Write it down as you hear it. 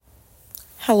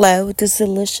Hello, this is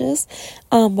Delicious.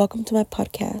 Welcome to my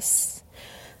podcast.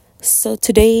 So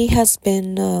today has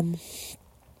been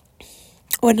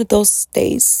one of those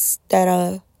days that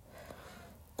I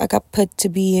got put to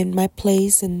be in my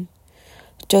place, and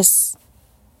just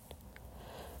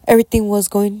everything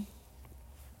wasn't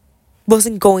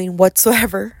going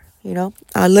whatsoever.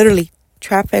 Literally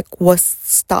traffic was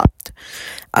stopped.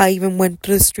 I even went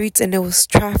through the streets and there was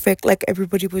traffic, like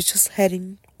everybody was just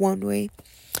heading one way,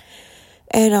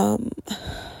 and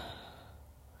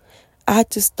I had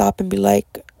to stop and be like,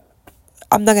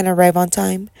 I'm not gonna arrive on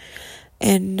time,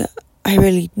 and I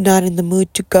really not in the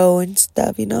mood to go and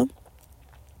stuff.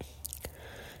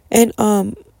 And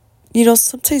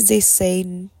sometimes they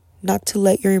say not to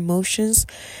let your emotions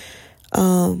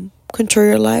control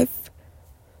your life,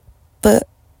 but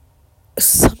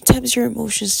sometimes your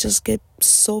emotions just get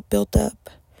so built up,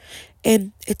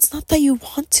 and it's not that you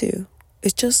want to,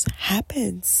 it just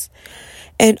happens.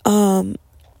 And I've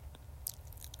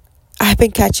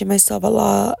been catching myself a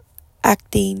lot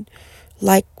acting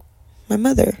like my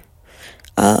mother.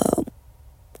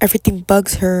 Everything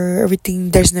bugs her,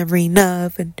 there's never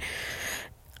enough, and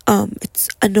it's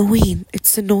annoying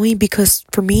because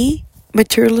for me,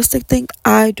 materialistic thing,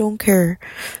 I don't care,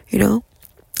 you know.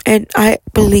 And my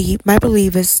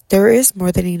belief is there is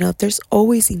more than enough, there's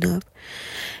always enough.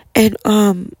 And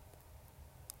I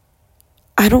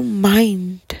don't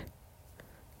mind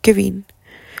giving.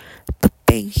 The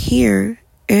thing here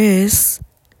is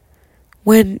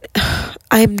when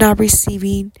I'm not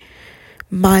receiving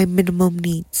my minimum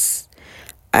needs.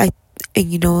 And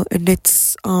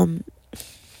it's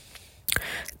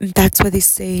that's why they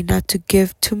say not to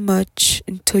give too much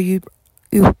until you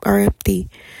are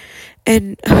empty.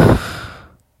 And but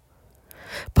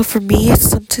for me,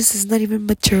 sometimes it's not even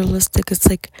materialistic. It's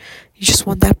like you just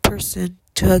want that person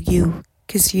to hug you,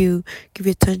 kiss you, give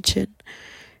you attention,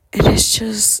 and it's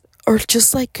just, or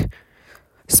just like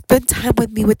spend time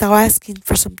with me without asking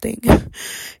for something,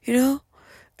 you know.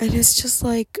 And it's just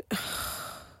like, it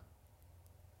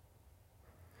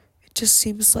just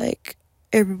seems like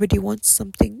everybody wants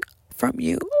something from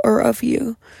you or of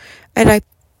you. And I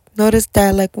noticed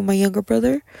that, like, with my younger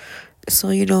brother. So,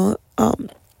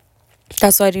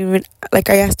 that's why I didn't even, like,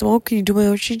 I asked him, oh, can you do my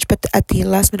own change? But at the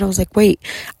last minute, I was like, wait,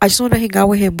 I just want to hang out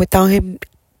with him without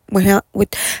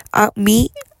me.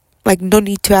 Like, no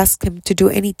need to ask him to do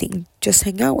anything. Just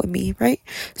hang out with me, right?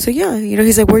 So, yeah,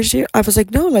 he's like, where's your... I was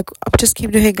like, no, like, I just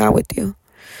came to hang out with you.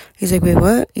 He's like, wait,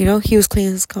 what? He was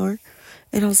cleaning his car.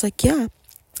 And I was like, yeah.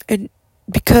 And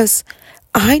because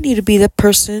I need to be the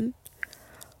person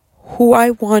who I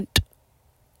want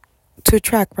to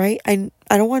attract, right? I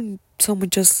don't want someone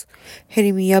just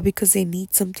hitting me up because they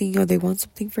need something or they want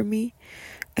something from me.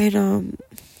 And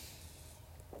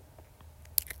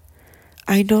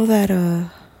I know that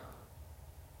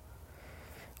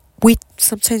we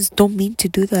sometimes don't mean to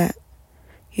do that,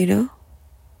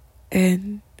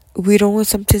 and we don't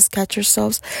sometimes catch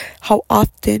ourselves how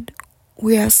often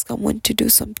we ask someone to do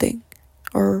something,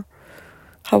 or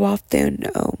how often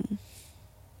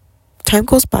time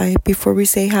goes by before we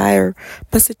say hi or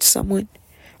message someone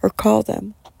or call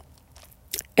them.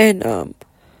 And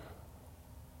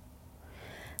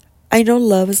I know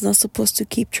love is not supposed to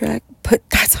keep track, but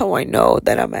that's how I know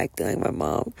that I'm acting like my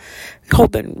mom,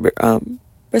 holding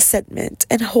resentment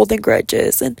and holding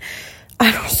grudges. And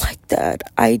I don't like that.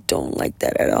 I don't like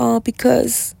that at all,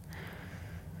 because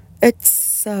it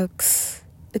sucks.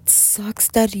 It sucks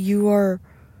that you are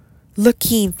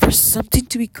looking for something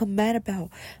to become mad about.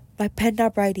 My pen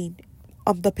not writing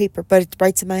on the paper, but it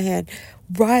writes in my hand.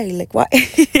 Why? Like, why?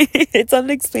 It's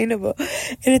unexplainable.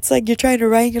 And it's like you're trying to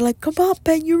write and you're like, come on,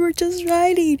 pen, you were just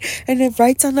writing. And it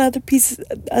writes on the other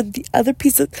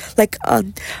piece of, like,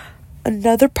 on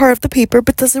another part of the paper,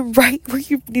 but doesn't write where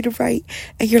you need to write.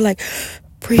 And you're like,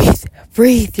 breathe,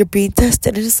 you're being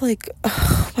tested. And it's like,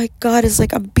 oh my God, it's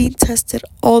like I'm being tested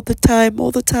all the time.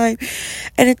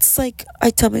 And it's like,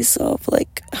 I tell myself,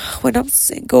 like, when I'm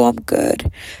single, I'm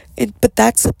good. But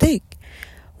that's the thing.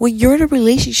 When you're in a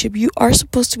relationship, you are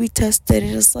supposed to be tested.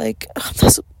 And it's like, I'm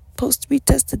not supposed to be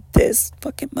tested this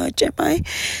fucking much, am I?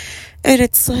 And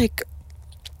it's like,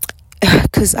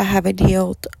 because I haven't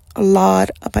healed a lot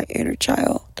of my inner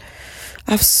child.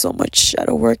 I have so much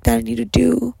shadow work that I need to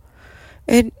do.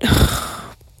 And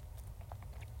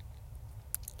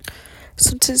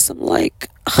sometimes I'm like,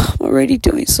 I'm already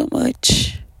doing so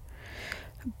much.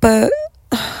 But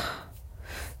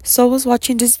so I was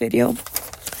watching this video,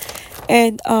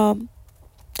 and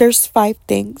there's 5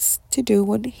 things to do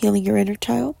when healing your inner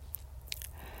child.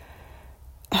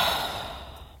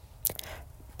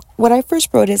 What I first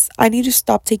wrote is, I need to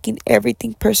stop taking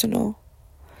everything personal.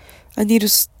 I need to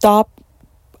stop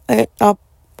and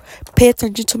pay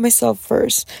attention to myself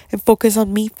first and focus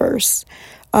on me first.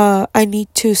 I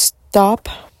need to stop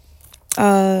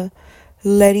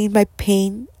letting my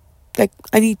pain, like,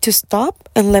 I need to stop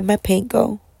and let my pain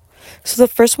go. So the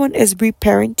first one is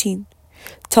reparenting,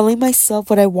 telling myself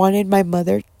what I wanted my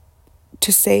mother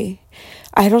to say.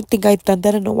 I don't think I've done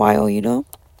that in a while,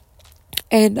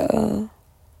 And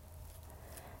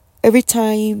every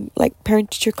time, like,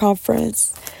 parent teacher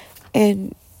conference,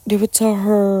 and they would tell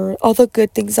her all the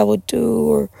good things I would do,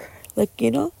 or like,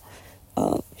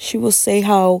 she will say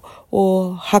how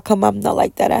come I'm not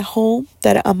like that at home,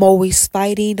 that I'm always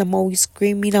fighting, I'm always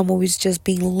screaming, I'm always just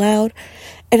being loud.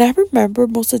 And I remember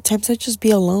most of the times I'd just be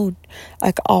alone.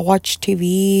 Like, I'll watch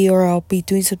TV or I'll be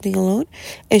doing something alone,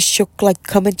 and she'll like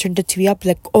come and turn the TV up,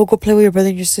 like, oh, go play with your brother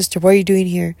and your sister, what are you doing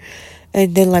here?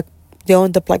 And then, like, they'll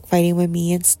end up like fighting with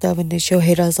me and stuff, and then she'll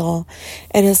hit us all.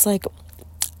 And it's like,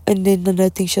 and then another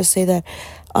thing, she'll say that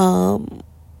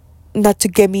not to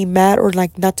get me mad, or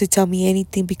like not to tell me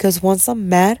anything, because once I'm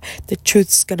mad, the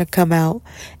truth's gonna come out.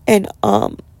 And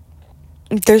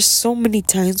there's so many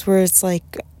times where it's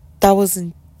like that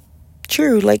wasn't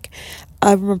true. Like,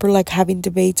 I remember like having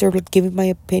debates or like giving my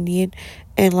opinion,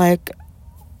 and like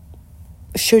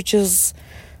she'll just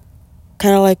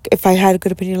kind of like, if I had a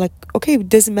good opinion, like, okay, it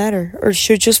doesn't matter, or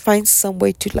she'll just find some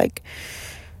way to like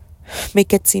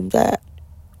make it seem that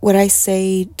what I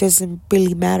say doesn't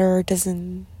really matter,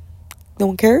 doesn't, no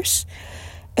one cares.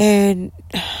 And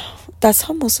that's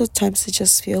how most of the times it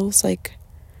just feels like,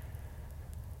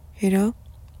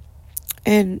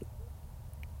 and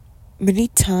many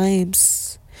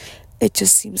times it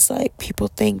just seems like people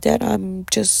think that I'm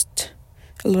just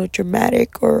a little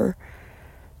dramatic, or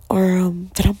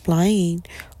that I'm lying,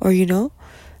 or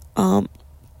and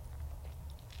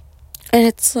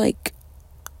it's like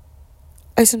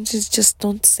I sometimes just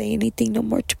don't say anything no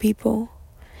more to people,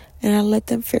 and I let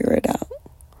them figure it out.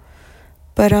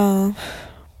 But I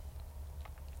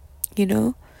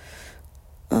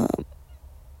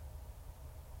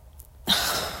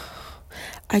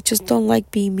just don't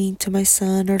like being mean to my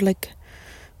son, or like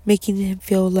making him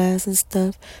feel less and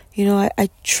stuff. I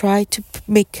try to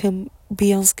make him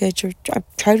be on schedule. I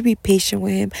try to be patient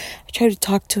with him. I try to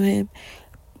talk to him.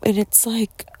 And it's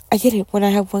like, I get it when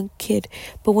I have one kid,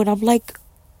 but when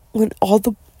all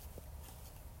the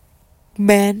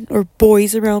men or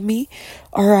boys around me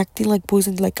are acting like boys,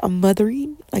 and like I'm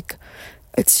mothering, like,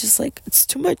 it's just like, it's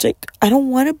too much. Like, I don't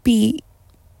want to be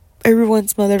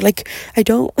everyone's mother. Like, I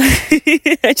don't.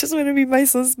 I just want to be my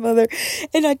son's mother,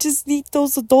 and I just need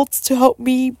those adults to help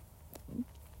me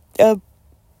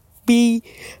be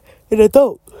an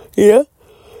adult.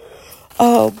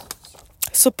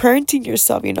 So parenting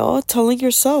yourself, telling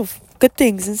yourself good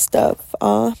things and stuff,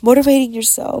 motivating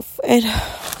yourself. And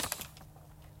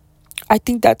I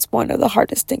think that's one of the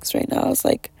hardest things right now. It's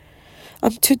like,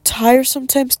 I'm too tired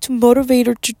sometimes to motivate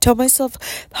or to tell myself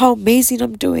how amazing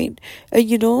I'm doing.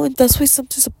 And that's why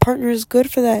sometimes a partner is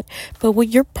good for that. But when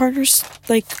your partner's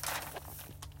like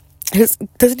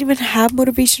doesn't even have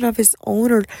motivation of his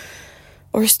own,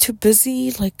 or is too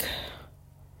busy, like,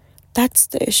 that's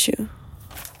the issue.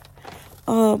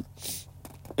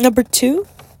 Number 2,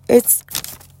 it's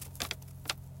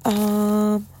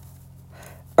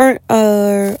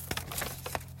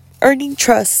earning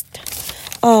trust.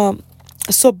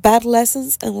 So bad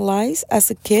lessons and lies as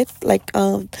a kid, like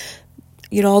all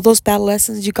those bad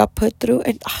lessons you got put through,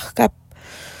 and got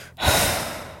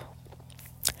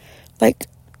like,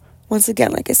 once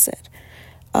again, like I said,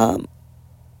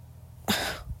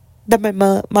 that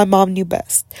my mom knew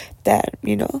best, that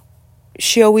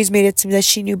she always made it seem that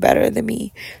she knew better than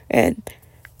me, and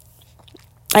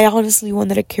I honestly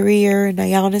wanted a career, and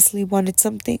I honestly wanted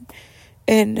something,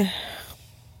 and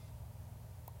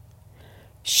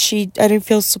I didn't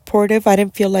feel supportive. I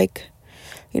didn't feel like,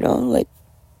 like,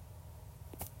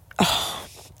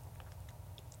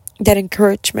 that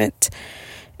encouragement.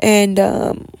 And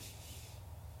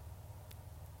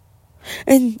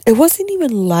it wasn't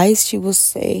even lies she would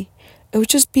say. It would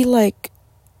just be like,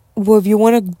 well, if you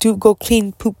want to go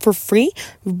clean poop for free,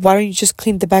 why don't you just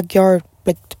clean the backyard?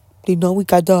 Like, we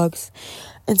got dogs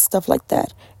and stuff like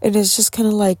that. And it's just kind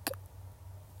of like,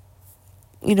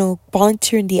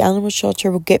 volunteering the animal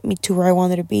shelter will get me to where I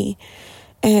wanted to be.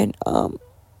 And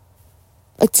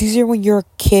it's easier when you're a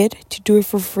kid to do it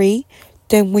for free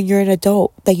than when you're an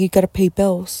adult that you gotta pay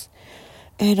bills.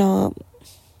 And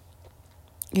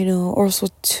also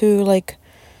too, like,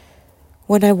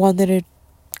 when I wanted to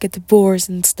get divorced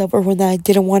and stuff, or when I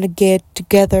didn't want to get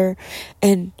together,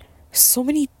 and so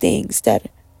many things that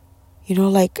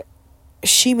like,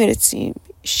 she made it seem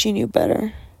she knew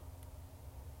better.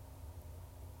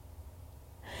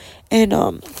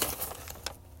 And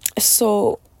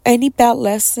so any bad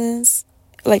lessons,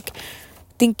 like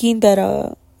thinking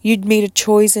that you'd made a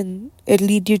choice and it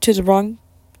lead you to the wrong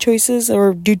choices,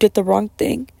 or you did the wrong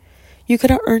thing, you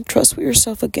gotta earn trust with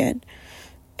yourself again.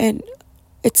 And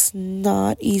it's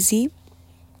not easy,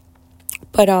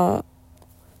 but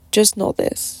just know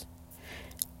this,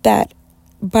 that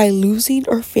by losing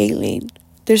or failing,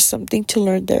 there's something to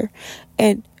learn there.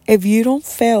 And if you don't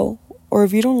fail or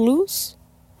if you don't lose,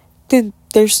 then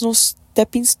there's no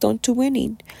stepping stone to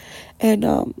winning.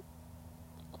 And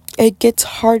it gets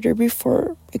harder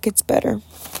before it gets better.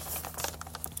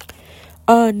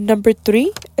 Number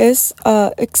 3 is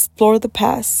explore the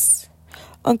past.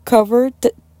 Uncover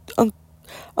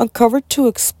uncover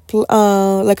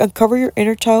your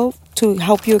inner child to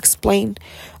help you explain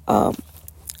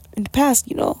in the past,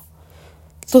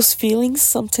 those feelings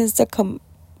sometimes that come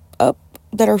up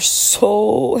that are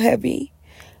so heavy.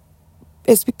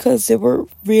 It's because they were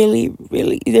really,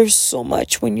 really, there's so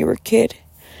much when you were a kid.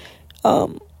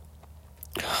 And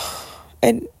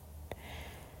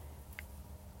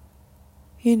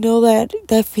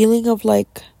that feeling of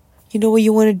like, what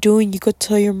you want to do and you could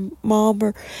tell your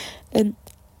mom, and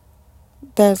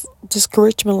that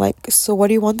discouragement, like, so what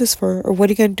do you want this for? Or what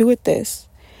are you going to do with this?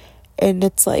 And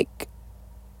it's like,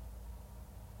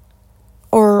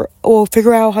 or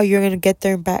figure out how you're going to get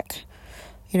there and back,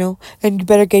 and you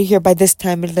better get here by this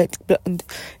time. And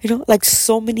like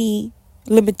so many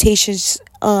limitations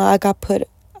I got put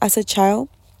as a child,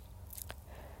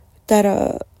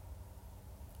 that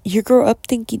you grow up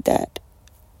thinking that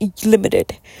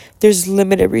limited, there's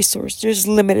limited resource, there's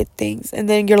limited things, and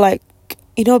then you're like,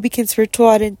 it became spiritual.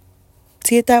 I didn't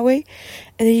see it that way,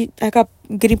 and then I got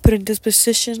getting put in this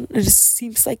position, and it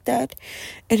seems like that,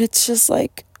 and it's just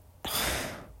like,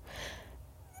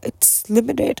 it's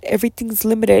limited. Everything's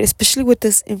limited, especially with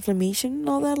this inflammation and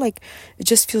all that. Like, it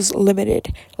just feels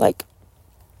limited, like,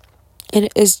 and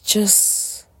it is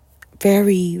just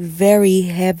very, very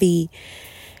heavy.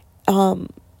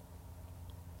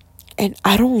 And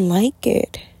I don't like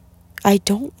it. I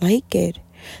don't like it,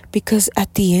 because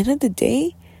at the end of the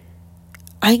day,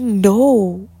 I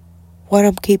know what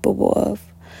I'm capable of.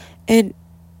 And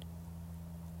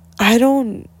I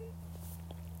don't,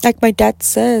 like my dad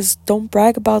says, don't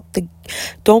brag about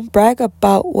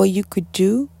what you could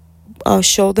do.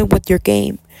 Show them with your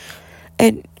game.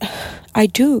 And I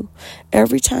do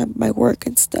every time my work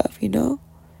and stuff, and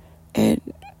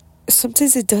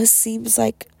sometimes it does seems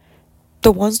like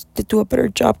the ones that do a better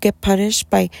job get punished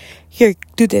by, here,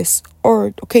 do this,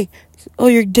 or okay, oh,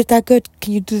 you did that good,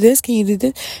 can you do this,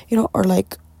 or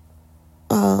like,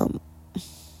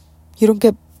 you don't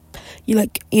get,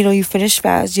 you finish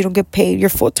fast, you don't get paid, you're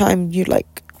full-time, you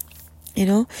like,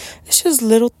 it's just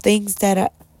little things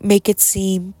that make it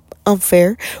seem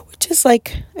unfair, which is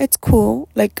like, it's cool,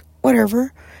 like,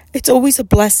 whatever. It's always a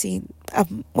blessing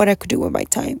of what I could do with my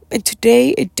time. And today,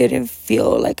 it didn't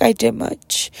feel like I did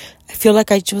much. I feel like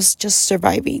I was just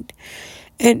surviving.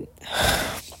 And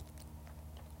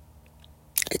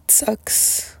it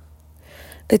sucks.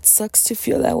 It sucks to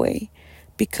feel that way,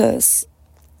 because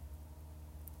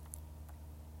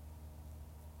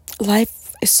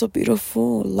life is so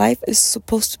beautiful. Life is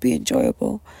supposed to be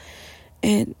enjoyable.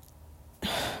 And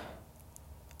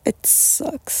it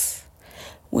sucks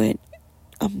when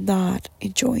I'm not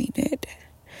enjoying it,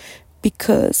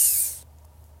 because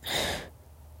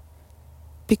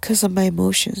of my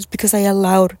emotions, because I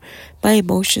allowed my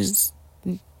emotions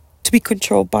to be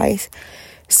controlled by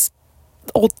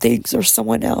old things or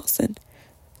someone else. And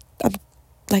I'm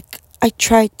like, I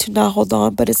try to not hold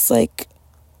on, but it's like,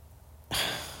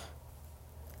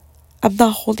 I'm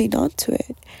not holding on to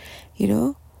it,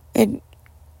 and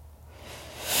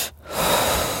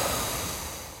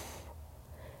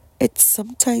it's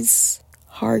sometimes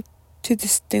hard to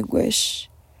distinguish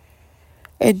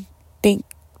and think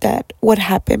that what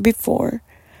happened before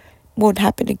won't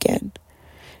happen again.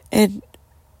 And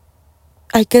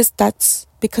I guess that's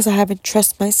because I haven't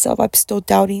trusted myself. I'm still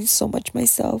doubting so much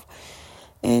myself.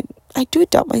 And I do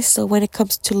doubt myself when it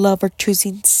comes to love or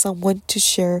choosing someone to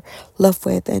share love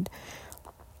with. And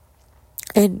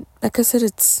like I said,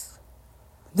 it's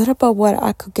not about what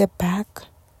I could get back,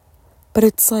 but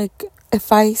it's like,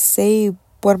 if I say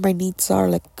what my needs are,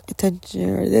 like attention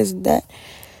or this and that,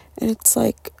 and it's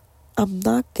like, I'm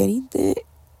not getting it,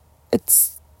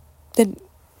 then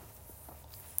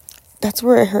that's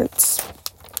where it hurts.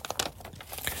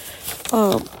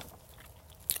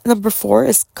 Number 4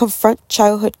 is confront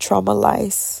childhood trauma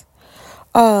lies.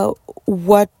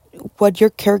 What your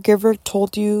caregiver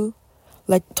told you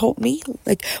like told me,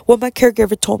 like what my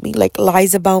caregiver told me, like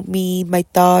lies about me, my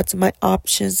thoughts, my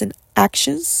options and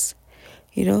actions,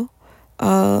 you know.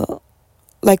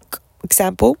 Like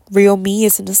example, real me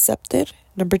isn't accepted.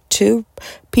 Number 2,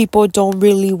 people don't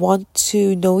really want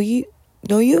to know you.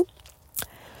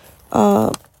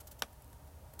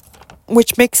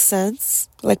 Which makes sense.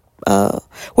 Like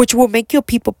which will make you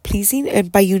people pleasing,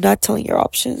 and by you not telling your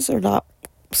options or not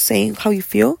saying how you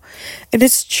feel. And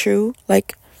it's true.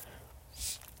 Like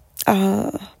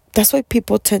that's why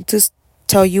people tend to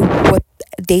tell you what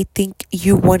they think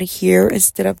you want to hear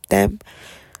instead of them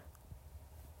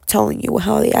telling you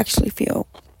how they actually feel.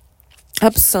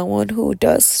 I'm someone who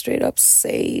does straight up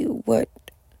say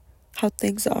how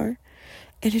things are,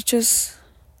 and it just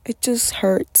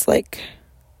hurts. Like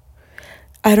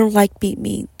I don't like being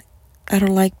mean, I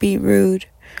don't like being rude,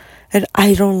 and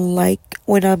I don't like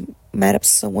when I'm mad at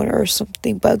someone or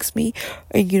something bugs me,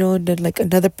 and and then like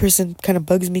another person kind of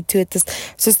bugs me too.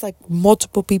 So it's like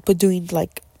multiple people doing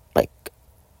like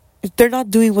they're not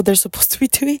doing what they're supposed to be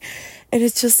doing, and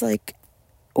it's just like,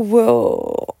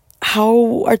 well,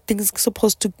 how are things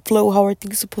supposed to flow? How are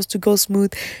things supposed to go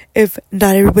smooth if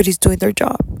not everybody's doing their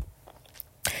job?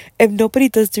 If nobody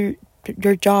does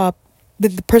their job,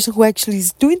 then the person who actually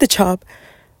is doing the job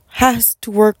has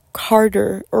to work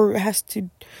harder, or has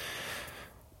to,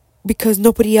 because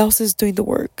nobody else is doing the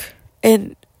work.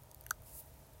 And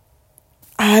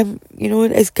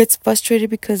it gets frustrated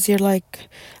because you're like,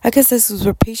 I guess this is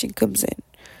where patience comes in.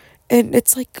 And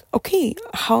it's like, okay,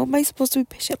 how am I supposed to be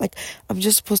patient? Like, I'm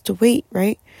just supposed to wait,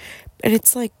 right? And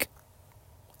it's like,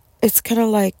 it's kind of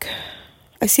like,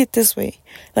 I see it this way.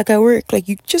 Like, I work, like,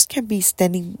 you just can't be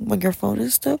standing on your phone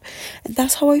and stuff. And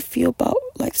that's how I feel about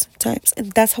life sometimes.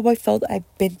 And that's how I felt I've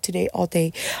been today, all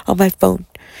day, on my phone.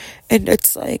 And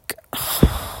it's like,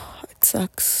 it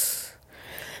sucks.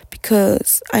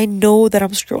 Because I know that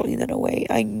I'm scrolling it away.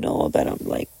 I know that I'm,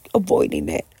 like, avoiding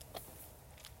it.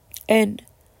 And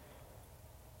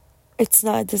it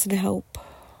doesn't help.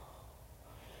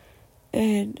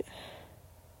 And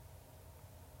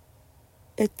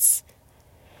it's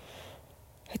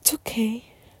okay.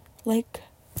 Like,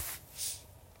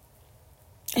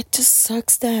 it just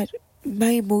sucks that my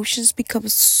emotions become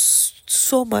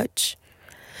so much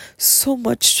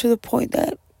to the point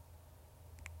that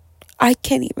I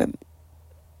can't even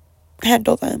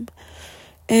handle them.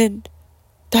 And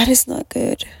that is not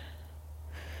good.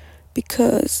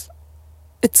 Because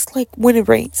it's like when it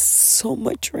rains, so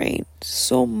much rain.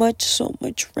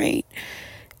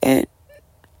 And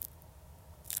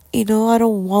I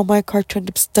don't want my car to end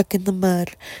up stuck in the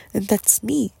mud. And that's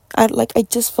me. I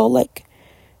just felt like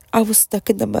I was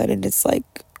stuck in the mud. And it's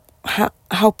like how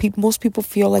most people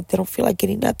feel like they don't feel like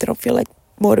getting up. They don't feel like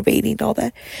motivating, all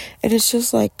that. And it's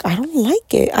just like, I don't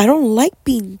like it. I don't like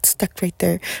being stuck right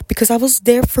there. Because I was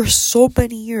there for so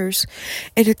many years.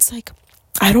 And it's like,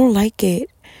 I don't like it.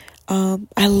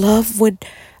 I love when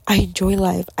I enjoy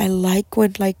life. I like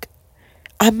when, like,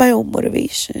 I'm my own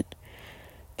motivation.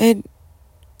 And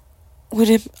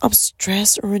when I'm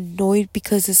stressed or annoyed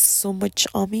because it's so much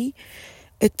on me,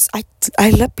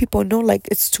 I let people know, like,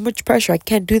 it's too much pressure. I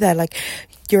can't do that. Like,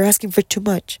 you're asking for too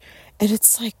much. And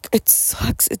it's like, it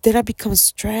sucks. Then I become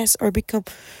stressed or become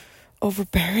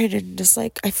overbearing, and just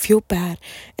like, I feel bad.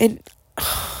 And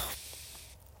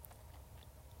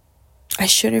I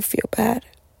shouldn't feel bad.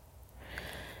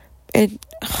 And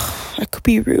I could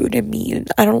be rude and mean.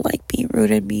 I don't like being rude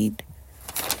and mean.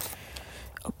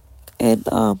 And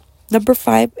number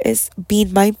 5 is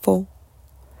being mindful,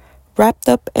 wrapped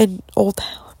up in old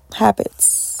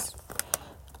habits.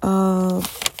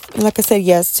 Like I said,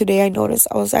 yes, today I noticed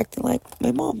I was acting like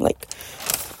my mom, like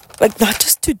not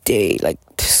just today, like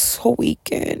this whole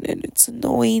weekend, and it's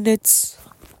annoying. It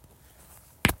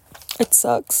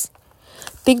sucks.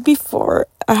 I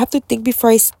have to think before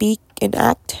I speak and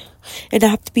act, and I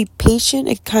have to be patient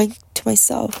and kind to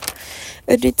myself.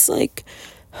 And it's like,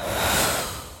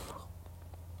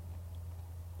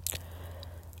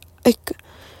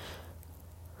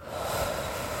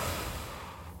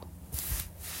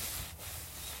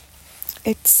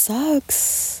 it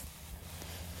sucks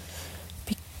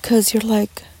because you're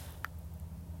like,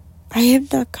 I am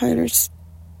not kind or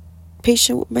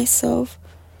patient with myself,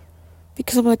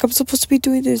 because I'm like, I'm supposed to be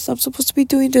doing this. No, I'm supposed to be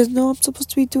doing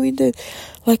this.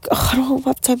 Like, I don't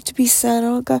have time to be sad.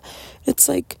 It's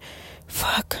like,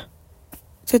 fuck.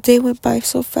 The day went by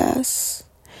so fast.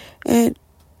 And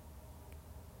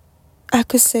I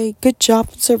could say, good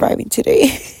job surviving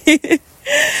today.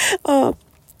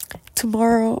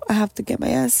 Tomorrow I have to get my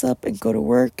ass up and go to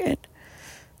work, and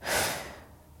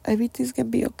everything's gonna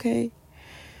be okay,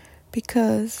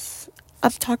 because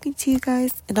I'm talking to you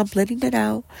guys and I'm letting it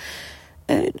out.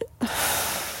 And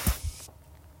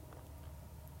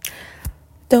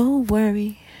don't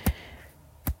worry.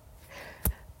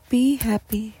 Be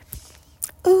happy.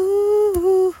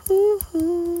 Ooh, ooh, ooh,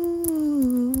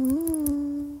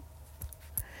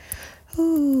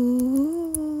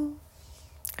 ooh.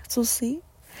 So see,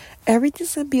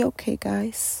 everything's gonna be okay,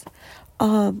 guys.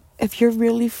 If you're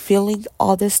really feeling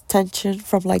all this tension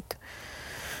from like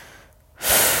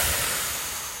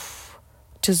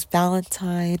just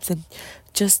Valentine's and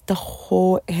just the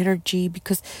whole energy,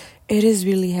 because it is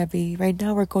really heavy. Right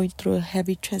now we're going through a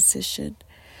heavy transition,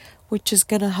 which is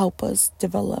gonna help us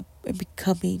develop and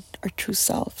becoming our true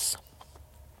selves.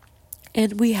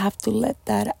 And we have to let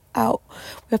that out.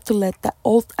 We have to let that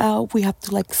oath out. We have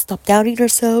to like stop doubting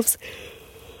ourselves.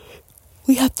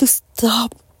 We have to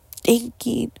stop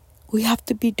thinking we have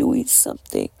to be doing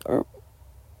something, or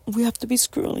we have to be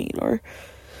scrolling, or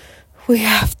we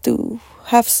have to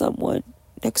have someone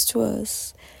next to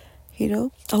us,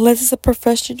 unless it's a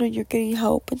professional, you're getting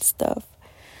help and stuff.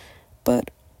 But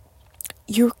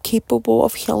you're capable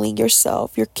of healing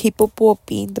yourself. You're capable of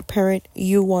being the parent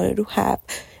you wanted to have,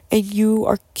 and you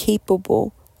are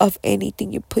capable of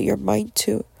anything you put your mind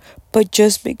to. But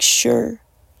just make sure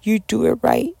you do it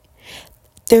right.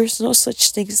 There's no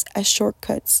such things as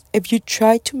shortcuts. If you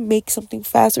try to make something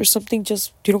fast or something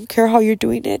just, you don't care how you're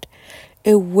doing it,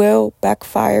 it will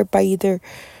backfire by either,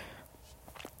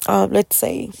 let's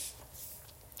say,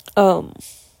 it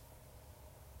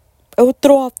will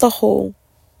throw off the whole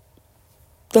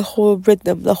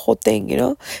rhythm, the whole thing,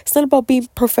 It's not about being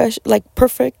perfect,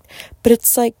 but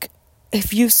it's like,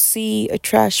 if you see a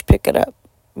trash, pick it up,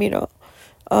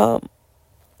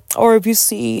 or if you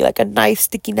see like a knife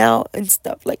sticking out and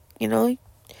stuff, like,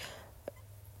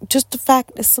 just the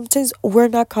fact that sometimes we're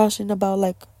not cautious about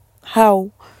like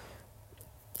how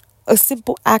a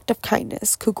simple act of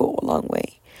kindness could go a long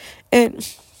way. And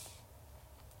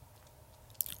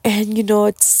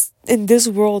it's in this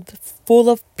world full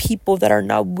of people that are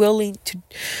not willing to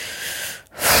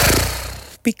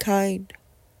be kind,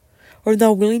 or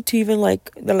not willing to even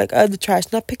they're like, oh, the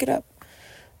trash, not pick it up.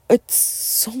 It's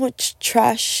so much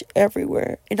trash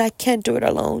everywhere, and I can't do it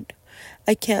alone.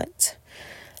 I can't.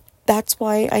 That's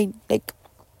why I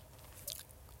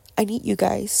need you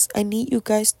guys. I need you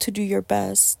guys to do your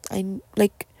best.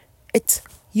 It's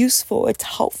useful, it's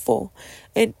helpful,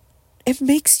 and it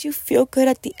makes you feel good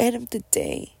at the end of the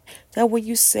day. That when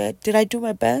you said, did I do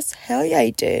my best? Hell yeah, I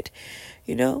did.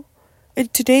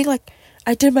 And today,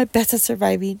 I did my best at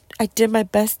surviving. I did my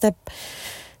best at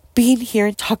being here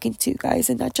and talking to you guys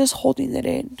and not just holding it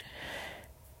in.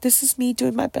 This is me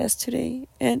doing my best today,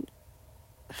 and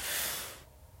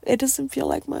it doesn't feel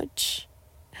like much,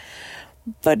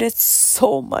 but it's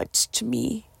so much to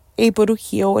me. Able to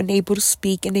heal and able to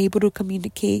speak and able to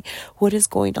communicate what is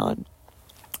going on,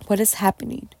 what is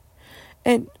happening.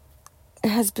 And it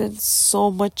has been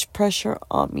so much pressure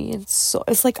on me, and so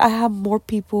it's like I have more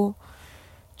people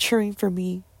cheering for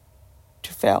me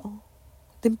to fail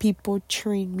than people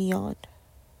cheering me on.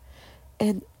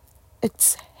 And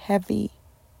it's heavy.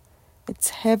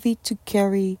 It's heavy to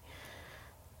carry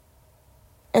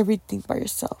everything by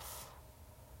yourself.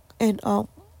 And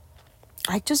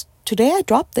today I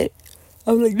dropped it.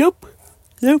 I was like, nope.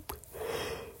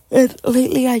 And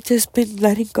lately I just been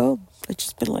letting go. I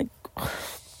just been like,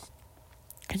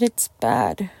 and it's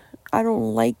bad. I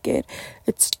don't like it.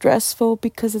 It's stressful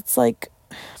because it's like,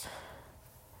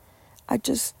 I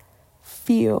just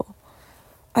feel,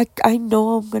 I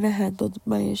know I'm gonna handle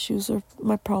my issues, or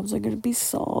my problems are gonna be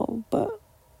solved, but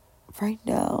right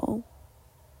now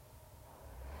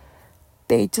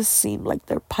they just seem like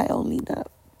they're piling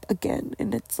up again,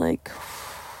 and it's like,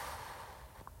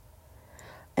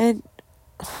 and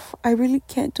I really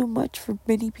can't do much for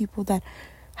many people that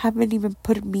haven't even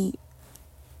put me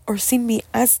or seen me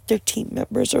as their team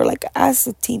members, or like as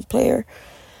a team player.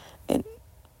 And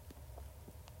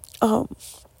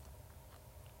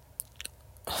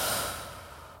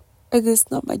it is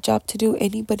not my job to do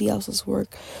anybody else's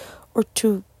work or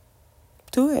to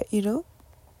do it,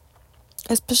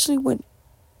 especially when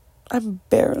I'm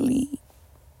barely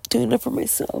doing it for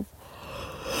myself.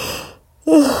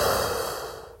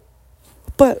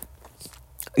 But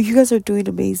you guys are doing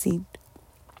amazing.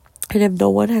 And if no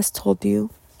one has told you,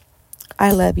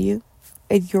 I love you,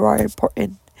 and you are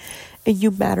important, and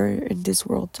you matter in this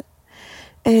world.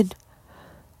 And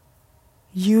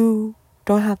you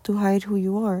don't have to hide who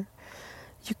you are.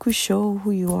 You could show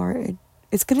who you are, and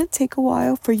it's gonna take a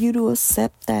while for you to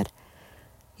accept that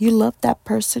you love that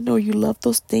person or you love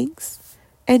those things.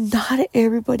 And not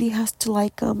everybody has to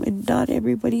like them, and not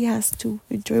everybody has to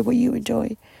enjoy what you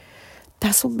enjoy.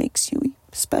 That's what makes you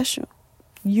special.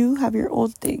 You have your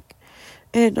own thing.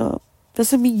 And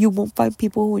doesn't mean you won't find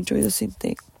people who enjoy the same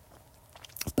thing.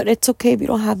 But it's okay if you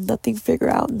don't have nothing figured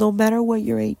out, no matter what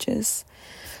your age is.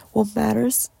 What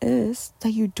matters is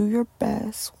that you do your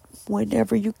best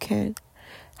whenever you can,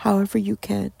 however you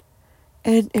can.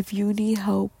 And if you need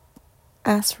help,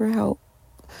 ask for help.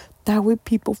 That way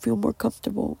people feel more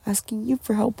comfortable asking you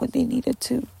for help when they need it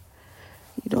too.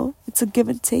 You know, it's a give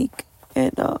and take.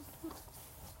 And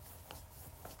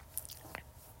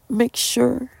make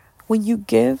sure when you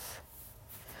give,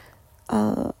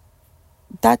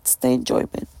 that's the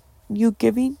enjoyment. You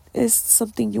giving is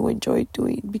something you enjoy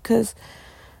doing, because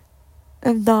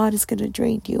if not, it's gonna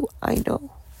drain you. I know.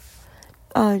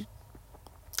 And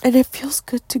it feels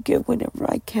good to give whenever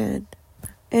I can.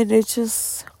 And I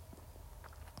just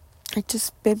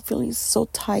been feeling so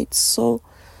tight, so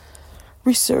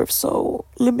reserved, so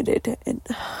limited, and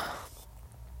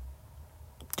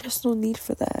there's no need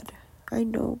for that. I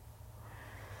know.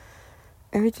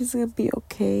 Everything's gonna be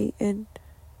okay, and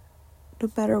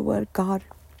no matter what, God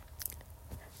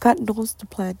knows the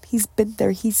plan. He's been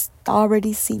there. He's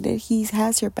already seen it. He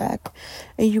has your back.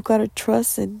 And you gotta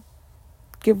trust and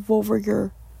give over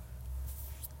your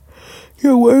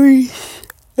worries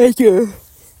and your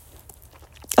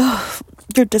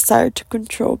desire to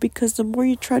control. Because the more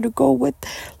you try to go with,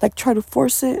 try to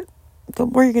force it, the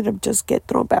more you're gonna just get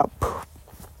thrown back.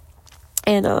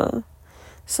 And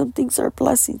some things are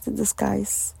blessings in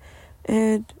disguise.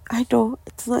 And I know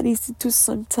it's not easy to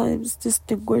sometimes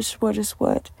distinguish what is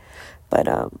what, but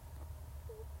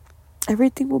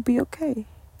everything will be okay.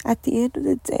 At the end of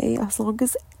the day, as long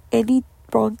as any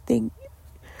wrong thing,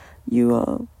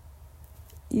 you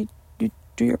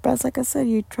do your best. Like I said,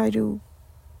 you try to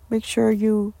make sure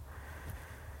you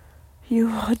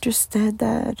understand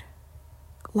that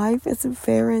life isn't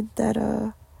fair, and that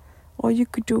all you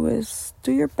could do is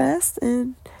do your best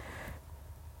and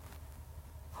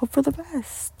hope for the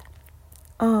best.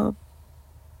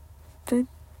 Then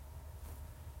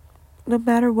no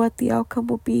matter what the outcome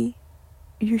will be,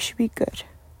 you should be good.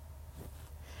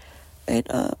 And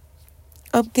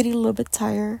I'm getting a little bit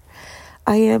tired.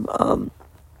 I am.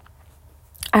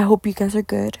 I hope you guys are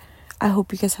good. I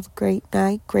hope you guys have a great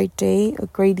night, great day, a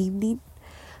great evening,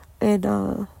 and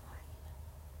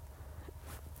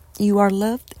you are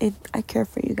loved, and I care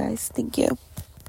for you guys. Thank you.